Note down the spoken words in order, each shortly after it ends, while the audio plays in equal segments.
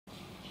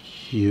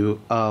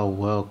You are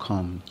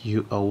welcome.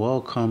 You are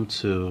welcome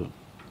to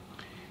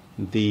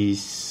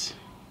this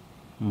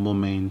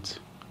moment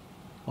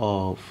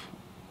of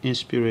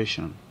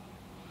inspiration.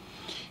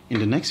 In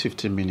the next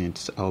 15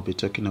 minutes, I'll be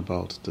talking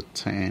about the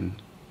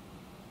 10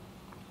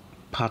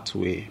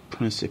 pathway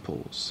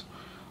principles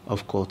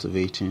of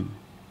cultivating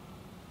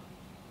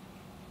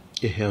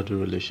a healthy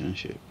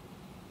relationship.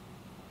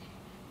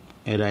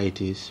 Either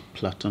it is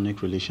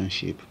platonic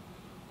relationship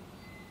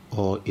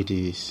or it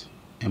is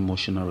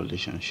emotional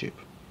relationship.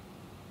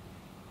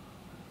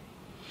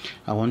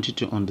 I want you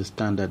to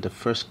understand that the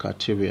first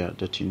criteria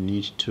that you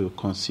need to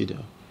consider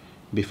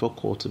before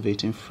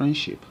cultivating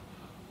friendship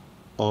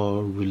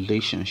or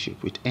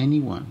relationship with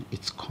anyone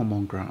is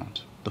common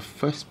ground. The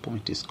first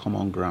point is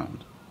common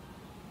ground.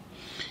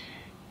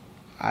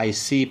 I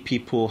see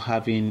people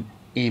having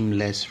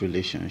aimless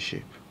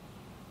relationship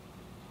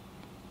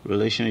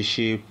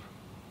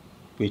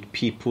with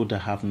people that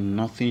have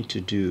nothing to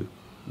do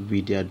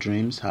with their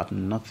dreams, have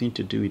nothing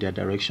to do with their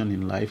direction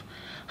in life,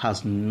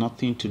 has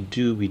nothing to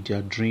do with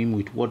their dream,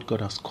 with what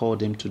God has called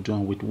them to do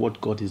and with what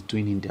God is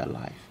doing in their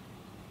life.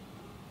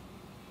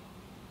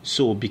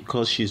 So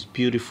because she's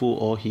beautiful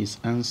or he's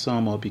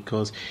handsome or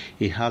because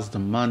he has the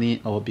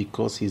money or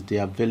because he's the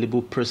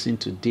available person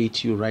to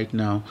date you right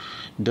now,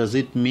 does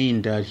it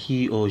mean that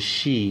he or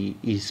she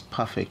is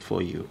perfect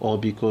for you? Or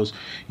because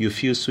you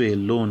feel so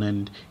alone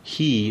and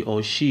he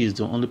or she is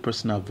the only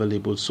person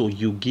available, so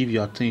you give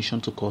your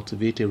attention to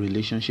cultivate a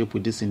relationship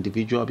with this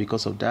individual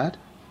because of that?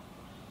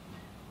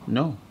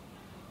 No.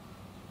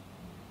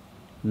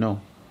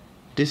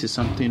 This is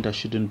something that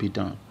shouldn't be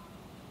done.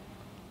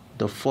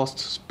 The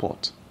first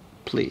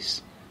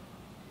place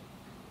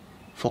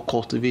for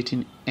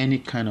cultivating any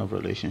kind of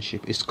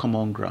relationship is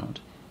common ground.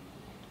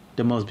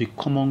 There must be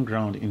common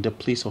ground in the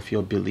place of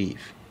your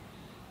belief.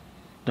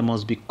 There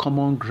must be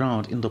common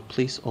ground in the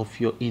place of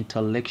your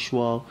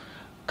intellectual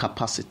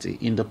capacity,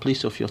 in the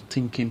place of your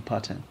thinking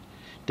pattern.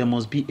 There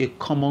must be a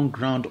common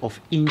ground of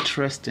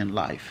interest in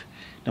life.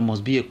 There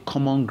must be a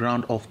common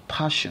ground of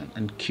passion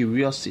and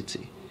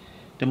curiosity.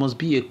 There must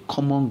be a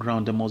common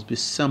ground. There must be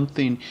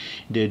something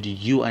that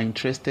you are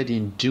interested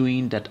in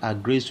doing that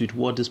agrees with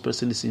what this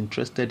person is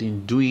interested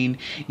in doing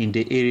in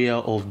the area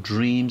of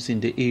dreams,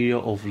 in the area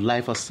of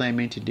life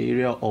assignment, in the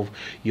area of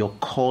your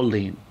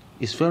calling.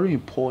 It's very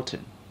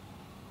important.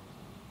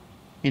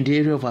 In the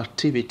area of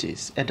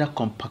activities, either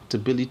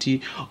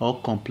compatibility or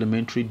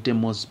complementary, there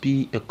must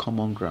be a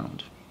common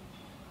ground.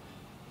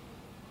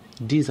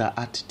 These are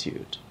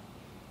attitudes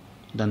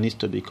that needs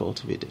to be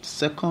cultivated.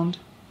 Second,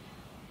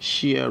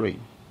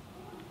 sharing.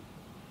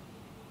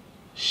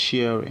 If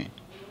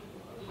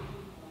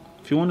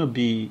you want to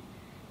be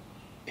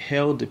a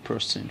healthy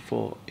person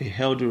for a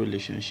healthy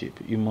relationship,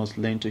 you must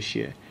learn to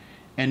share.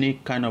 Any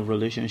kind of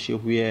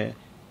relationship where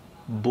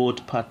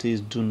both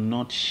parties do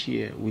not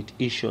share with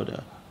each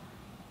other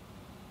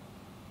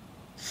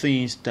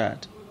things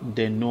that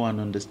they know and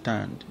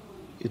understand,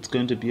 it's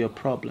going to be a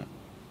problem.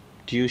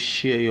 Do you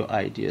share your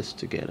ideas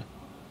together?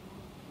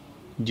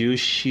 Do you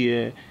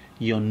share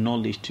your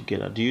knowledge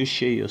together? Do you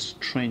share your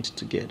strength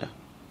together?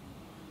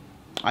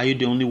 Are you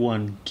the only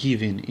one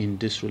giving in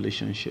this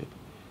relationship?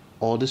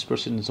 Or this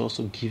person is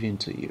also giving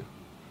to you?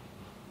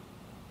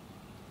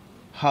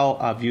 How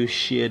have you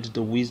shared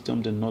the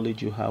wisdom, the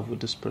knowledge you have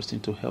with this person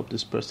to help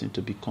this person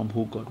to become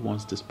who God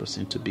wants this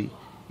person to be?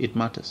 It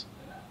matters.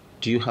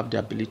 Do you have the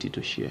ability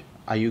to share?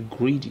 Are you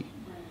greedy?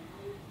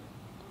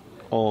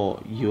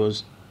 Or you're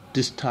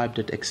this type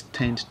that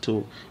extends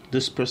to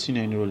this person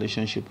you're in a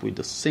relationship with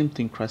the same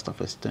thing Christ has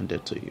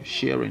extended to you?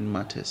 Sharing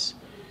matters.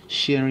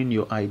 Sharing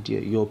your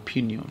idea, your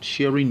opinion,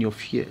 sharing your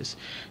fears,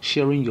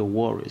 sharing your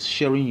worries,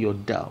 sharing your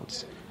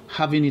doubts,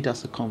 having it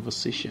as a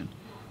conversation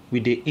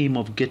with the aim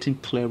of getting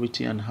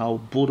clarity on how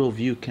both of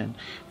you can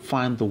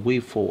find the way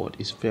forward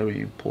is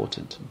very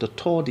important. The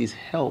third is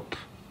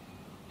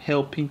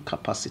helping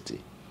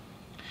capacity.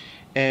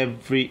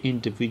 Every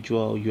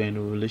individual you're in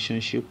a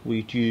relationship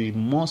with, you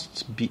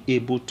must be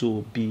able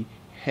to be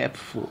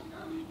helpful.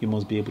 You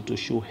must be able to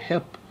show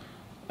help,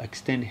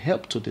 extend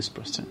help to this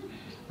person.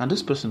 And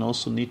this person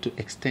also needs to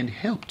extend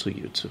help to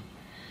you too.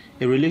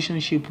 A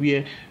relationship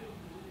where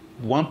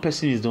one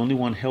person is the only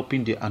one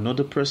helping the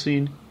another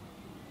person,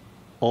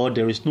 or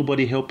there is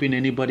nobody helping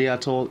anybody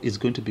at all, is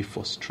going to be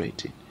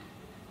frustrating.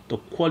 The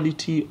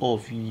quality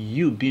of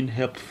you being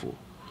helpful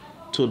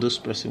to this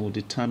person will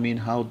determine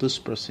how this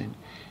person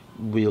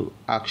will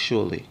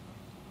actually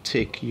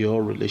take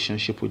your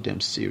relationship with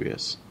them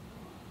serious.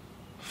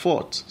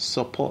 Fourth,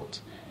 support.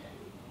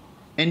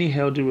 Any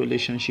healthy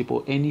relationship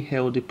or any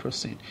healthy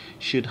person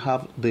should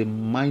have the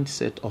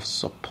mindset of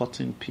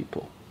supporting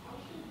people.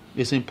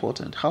 It's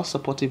important. How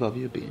supportive have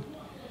you been?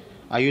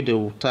 Are you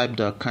the type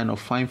that kind of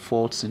find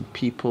faults in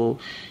people?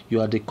 You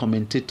are the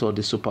commentator,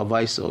 the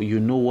supervisor. You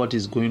know what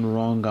is going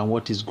wrong and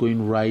what is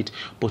going right,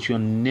 but you're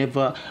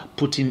never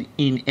putting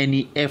in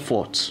any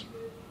effort.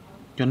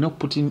 You're not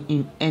putting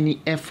in any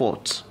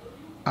effort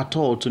at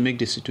all to make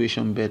the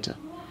situation better.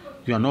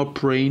 You are not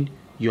praying.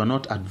 You are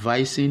not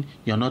advising.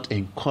 You are not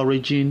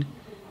encouraging.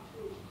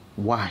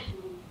 Why?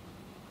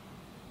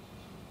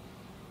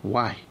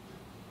 Why?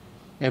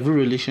 Every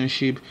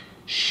relationship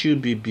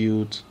should be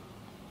built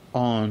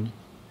on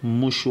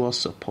mutual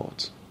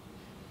support.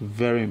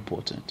 Very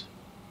important.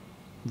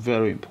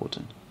 Very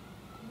important.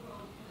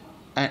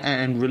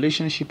 And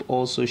relationship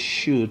also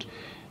should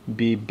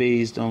be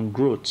based on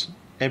growth.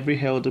 Every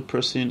healthy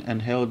person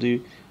and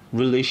healthy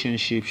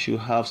relationship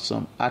should have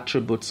some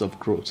attributes of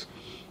growth.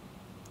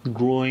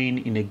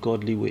 Growing in a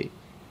godly way.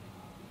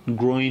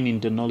 Growing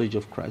in the knowledge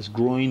of Christ.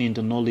 Growing in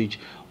the knowledge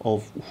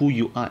of who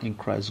you are in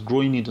Christ.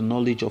 Growing in the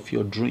knowledge of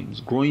your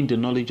dreams. Growing in the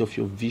knowledge of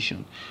your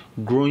vision.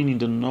 Growing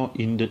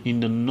in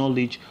the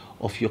knowledge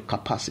of your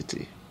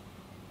capacity.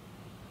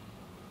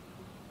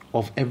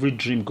 Of every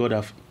dream God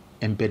have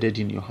embedded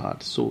in your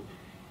heart. So,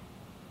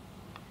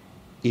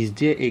 is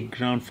there a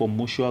ground for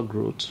mutual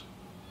growth?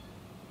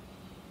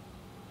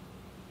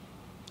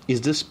 Is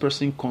this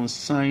person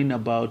concerned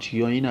about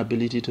your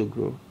inability to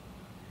grow?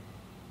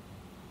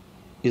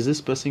 Is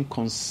this person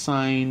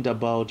concerned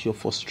about your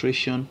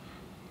frustration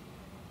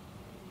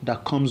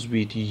that comes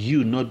with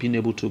you not being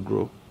able to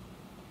grow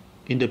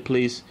in the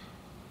place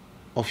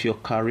of your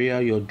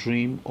career, your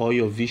dream, or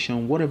your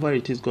vision, whatever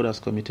it is God has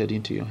committed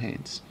into your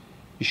hands?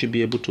 You should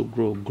be able to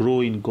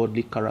grow in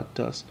godly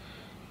characters,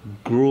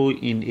 grow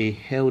in a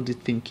healthy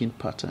thinking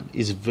pattern.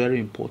 Is very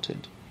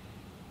important.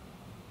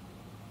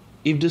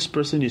 If this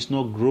person is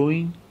not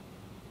growing,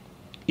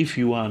 if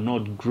you are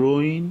not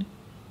growing,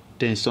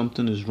 then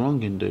something is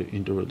wrong in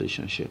the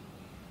relationship.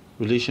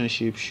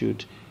 Relationship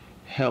should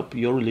help,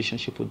 your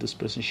relationship with this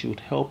person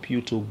should help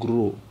you to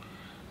grow,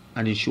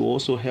 and it should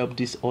also help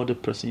this other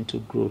person to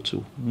grow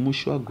too.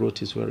 Mutual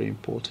growth is very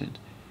important.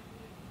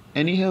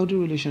 Any healthy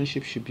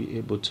relationship should be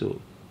able to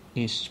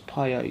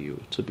inspire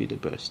you to be the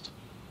best.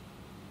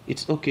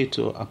 It's okay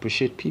to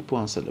appreciate people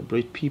and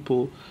celebrate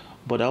people,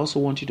 but I also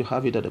want you to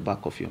have it at the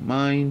back of your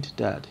mind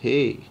that,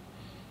 hey,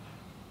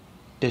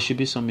 there should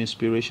be some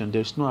inspiration.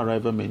 There's no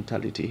arrival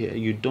mentality here.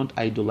 You don't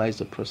idolize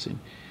the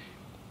person.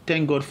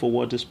 Thank God for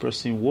what this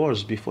person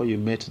was before you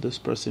met this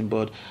person,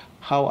 but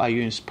how are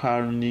you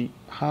inspiring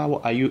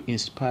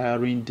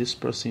this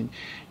person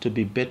to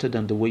be better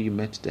than the way you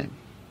met them?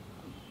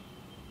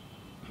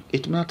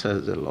 It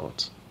matters a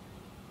lot.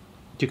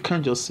 You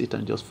can't just sit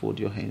and just fold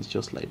your hands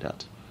just like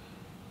that.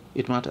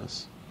 It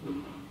matters.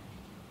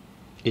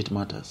 It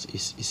matters.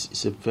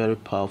 It's a very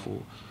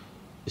powerful,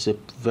 it's a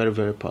very,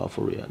 very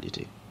powerful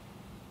reality.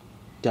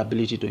 The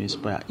ability to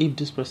inspire. If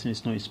this person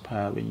is not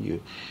inspiring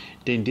you,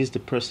 then this is the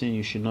person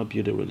you should not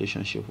build a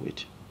relationship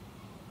with.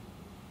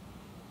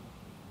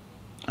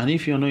 And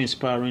if you're not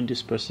inspiring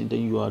this person,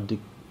 then you are the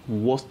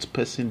worst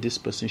person this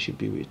person should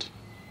be with.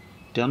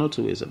 There are no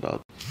two ways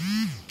about it.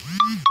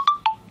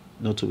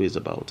 No two ways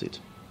about it.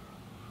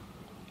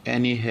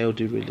 Any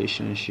healthy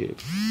relationship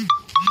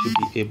should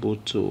be able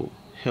to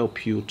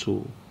help you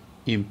to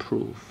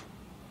improve.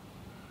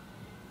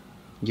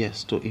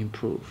 Yes, to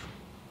improve.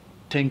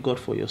 Thank God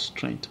for your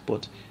strength,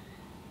 but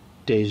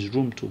there is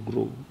room to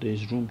grow.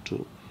 There's room to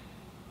grow.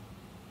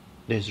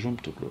 There's room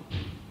to grow.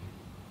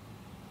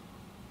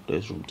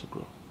 There's room to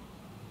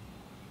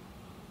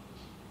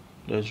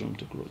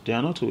grow. There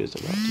are no two ways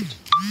about it.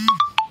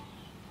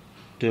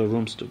 There are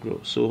rooms to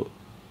grow. So,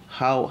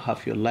 how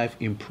have your life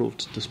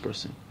improved this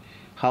person?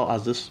 How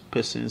has this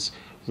person's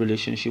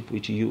relationship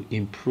with you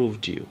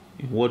improved you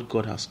in what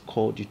God has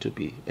called you to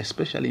be,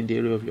 especially in the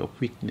area of your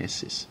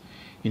weaknesses,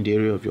 in the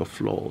area of your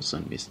flaws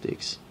and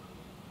mistakes?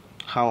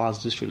 How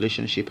has this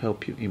relationship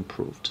helped you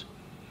improved?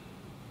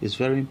 It's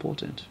very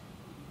important.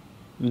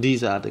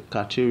 These are the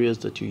criteria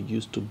that you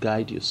use to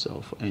guide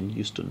yourself and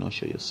use to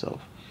nurture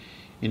yourself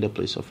in the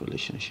place of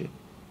relationship.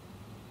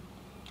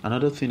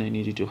 Another thing I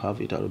need you to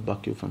have it at the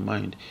back of your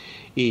mind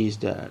is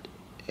that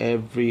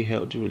every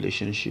healthy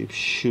relationship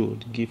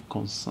should give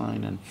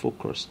concern and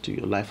focus to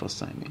your life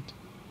assignment.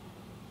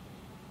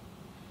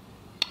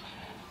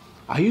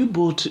 Are you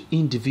both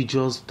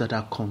individuals that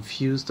are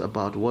confused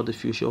about what the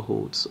future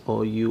holds,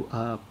 or you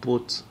are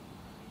both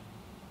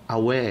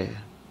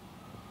aware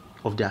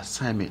of the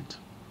assignment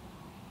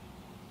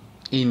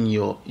in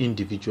your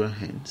individual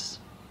hands?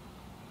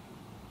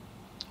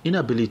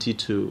 Inability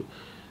to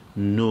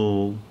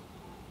know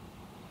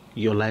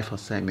your life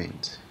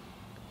assignment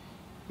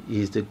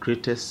is the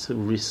greatest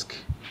risk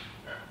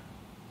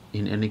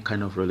in any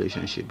kind of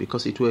relationship,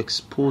 because it will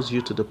expose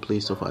you to the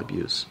place of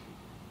abuse.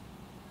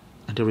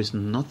 And there is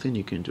nothing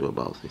you can do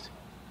about it.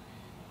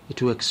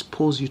 It will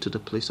expose you to the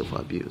place of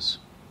abuse.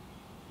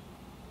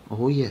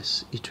 Oh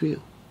yes, it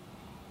will.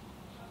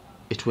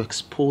 It will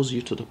expose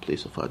you to the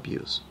place of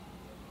abuse.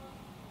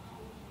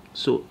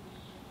 So,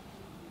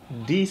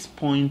 this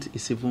point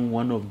is even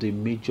one of the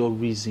major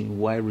reasons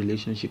why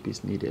relationship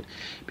is needed.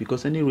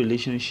 Because any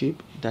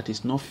relationship that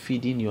is not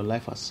feeding your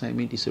life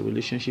assignment is a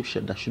relationship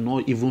that should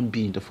not even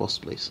be in the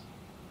first place.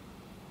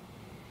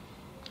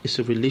 It's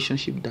a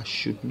relationship that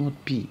should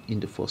not be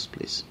in the first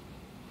place.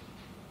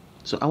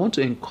 So I want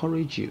to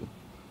encourage you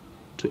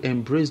to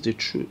embrace the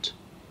truth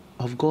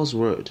of God's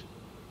word.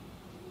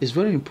 It's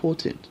very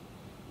important.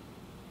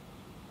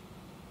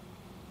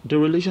 The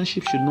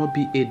relationship should not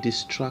be a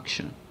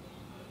distraction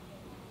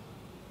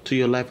to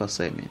your life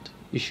assignment.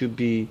 It should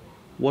be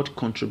what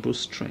contributes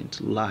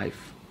strength,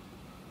 life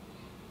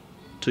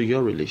to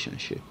your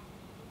relationship.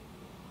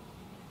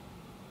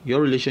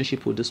 Your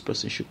relationship with this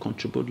person should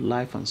contribute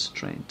life and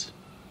strength.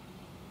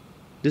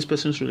 This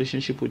person's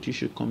relationship with you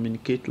should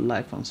communicate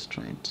life and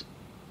strength.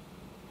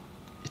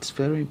 It's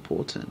very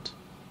important.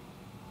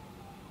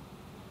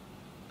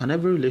 And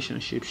every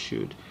relationship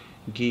should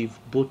give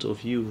both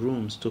of you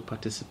rooms to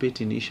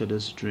participate in each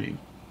other's dream,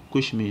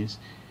 which means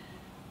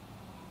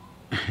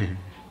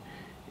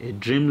a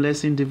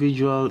dreamless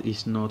individual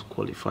is not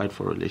qualified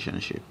for a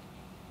relationship.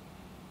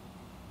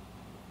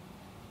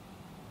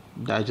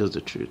 That's just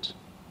the truth.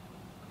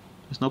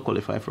 It's not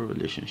qualified for a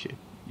relationship.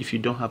 If you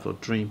don't have a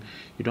dream,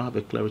 you don't have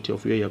a clarity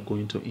of where you're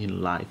going to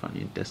in life and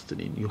in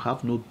destiny, you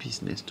have no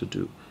business to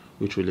do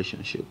with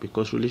relationship,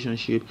 because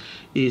relationship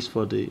is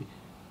for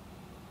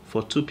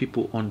two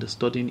people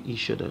understanding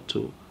each other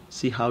to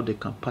see how they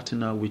can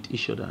partner with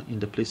each other in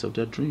the place of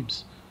their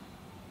dreams.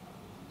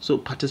 So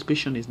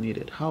participation is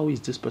needed. How is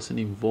this person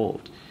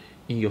involved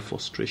in your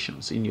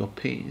frustrations, in your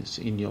pains,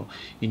 in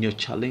your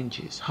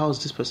challenges? How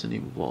is this person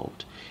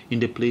involved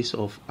in the place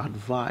of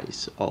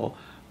advice or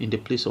in the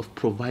place of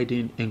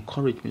providing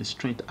encouragement,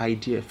 strength,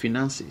 idea,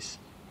 finances,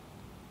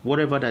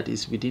 whatever that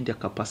is within their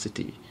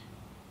capacity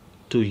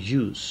to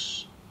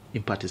use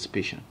in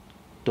participation?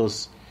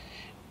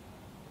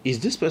 Is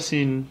this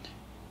person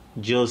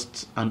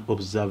just an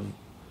observing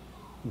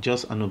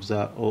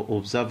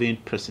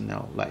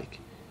personnel, like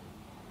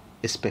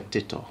a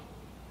spectator?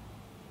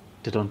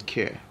 They don't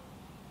care.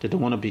 They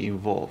don't want to be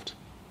involved.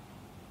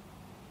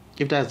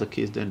 If that's the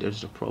case, then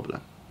there's a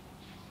problem.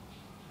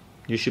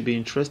 You should be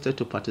interested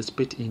to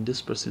participate in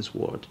this person's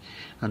world,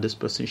 and this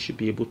person should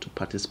be able to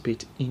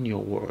participate in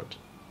your world.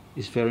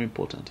 It's very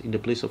important. In the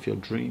place of your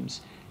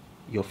dreams,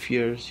 your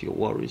fears, your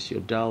worries,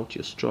 your doubt,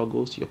 your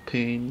struggles, your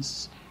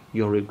pains,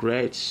 your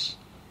regrets.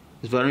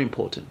 It's very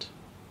important.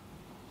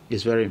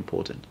 It's very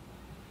important.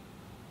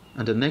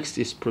 And the next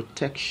is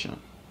protection.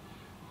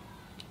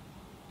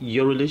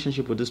 Your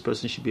relationship with this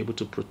person should be able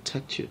to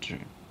protect your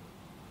dream.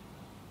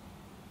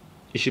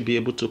 It should be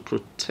able to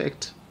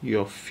protect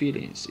your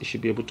feelings. It should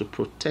be able to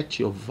protect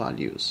your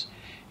values.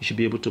 It should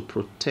be able to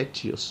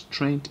protect your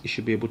strength. It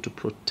should be able to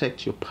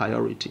protect your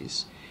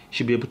priorities. It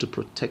should be able to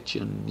protect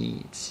your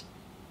needs.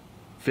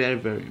 Very,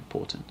 very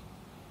important.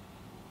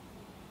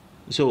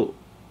 So,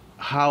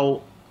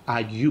 how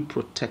are you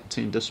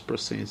protecting this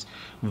person's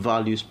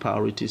values,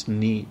 priorities,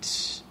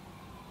 needs?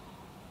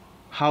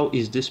 How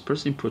is this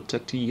person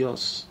protecting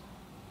yours?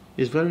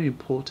 It's very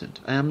important.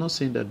 I am not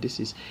saying that this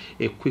is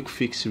a quick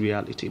fix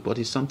reality, but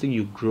it's something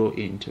you grow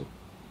into.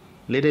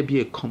 Let there be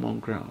a common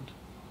ground.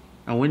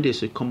 And when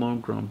there's a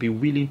common ground, be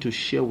willing to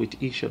share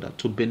with each other,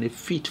 to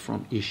benefit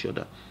from each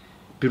other.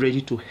 Be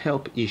ready to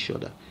help each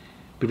other.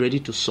 Be ready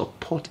to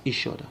support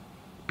each other.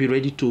 Be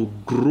ready to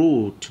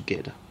grow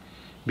together.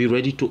 Be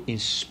ready to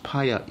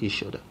inspire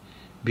each other.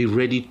 Be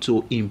ready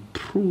to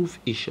improve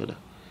each other.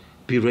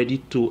 Be ready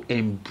to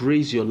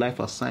embrace your life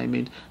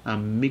assignment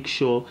and make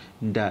sure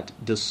that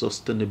the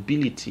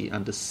sustainability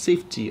and the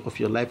safety of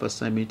your life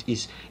assignment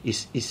is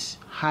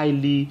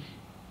highly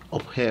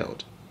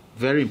upheld.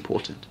 Very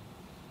important.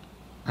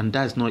 And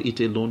that's not it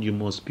alone. You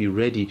must be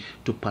ready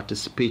to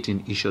participate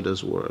in each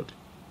other's world.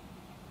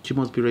 You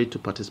must be ready to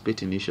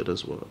participate in each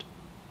other's world.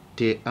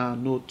 There are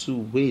no two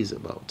ways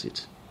about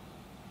it.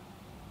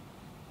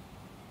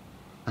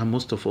 And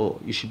most of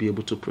all, you should be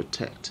able to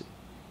protect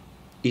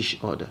each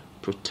other.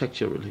 Protect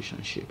your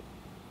relationship.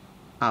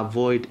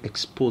 Avoid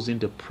exposing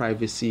the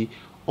privacy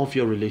of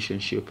your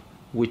relationship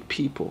with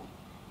people.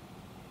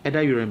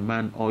 Either you're a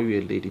man or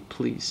you're a lady,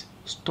 please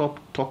stop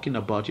talking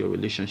about your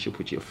relationship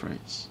with your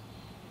friends.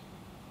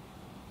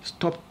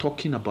 Stop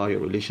talking about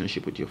your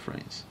relationship with your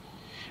friends.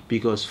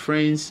 Because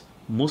friends,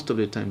 most of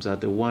the times, are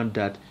the one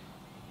that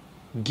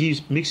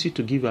makes you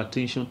to give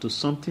attention to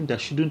something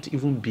that shouldn't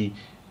even be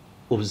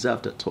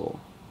observed at all.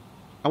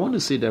 I want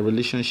to say that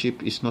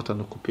relationship is not an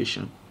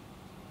occupation.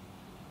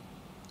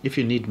 If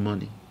you need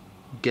money,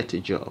 get a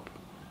job.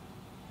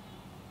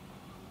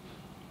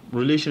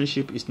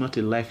 Relationship is not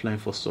a lifeline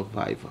for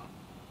survival.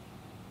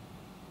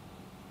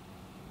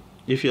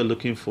 If you're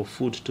looking for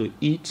food to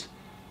eat,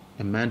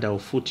 a man that will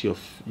foot your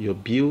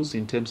bills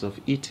in terms of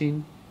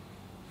eating,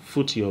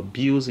 foot your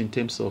bills in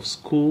terms of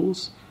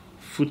schools,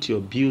 foot your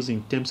bills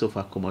in terms of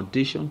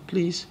accommodation,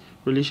 please,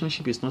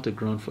 relationship is not a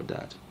ground for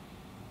that.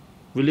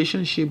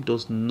 Relationship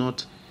does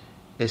not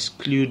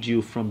exclude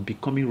you from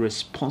becoming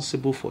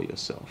responsible for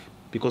yourself.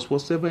 Because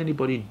whatever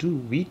anybody do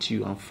with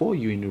you and for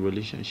you in a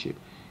relationship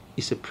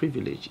is a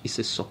privilege, it's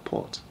a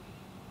support.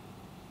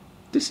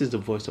 This is the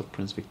voice of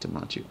Prince Victor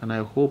Matthew, and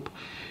I hope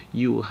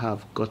you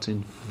have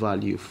gotten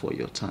value for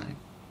your time.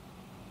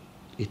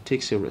 It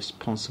takes a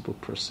responsible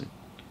person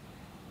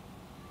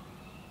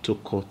to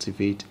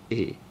cultivate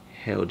a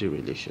healthy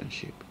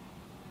relationship.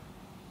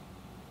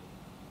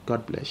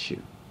 God bless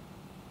you.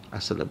 I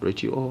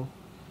celebrate you all,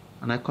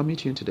 and I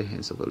commit you into the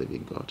hands of the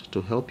living God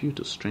to help you,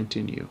 to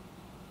strengthen you,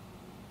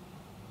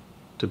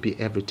 to be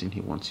everything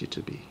He wants you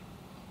to be.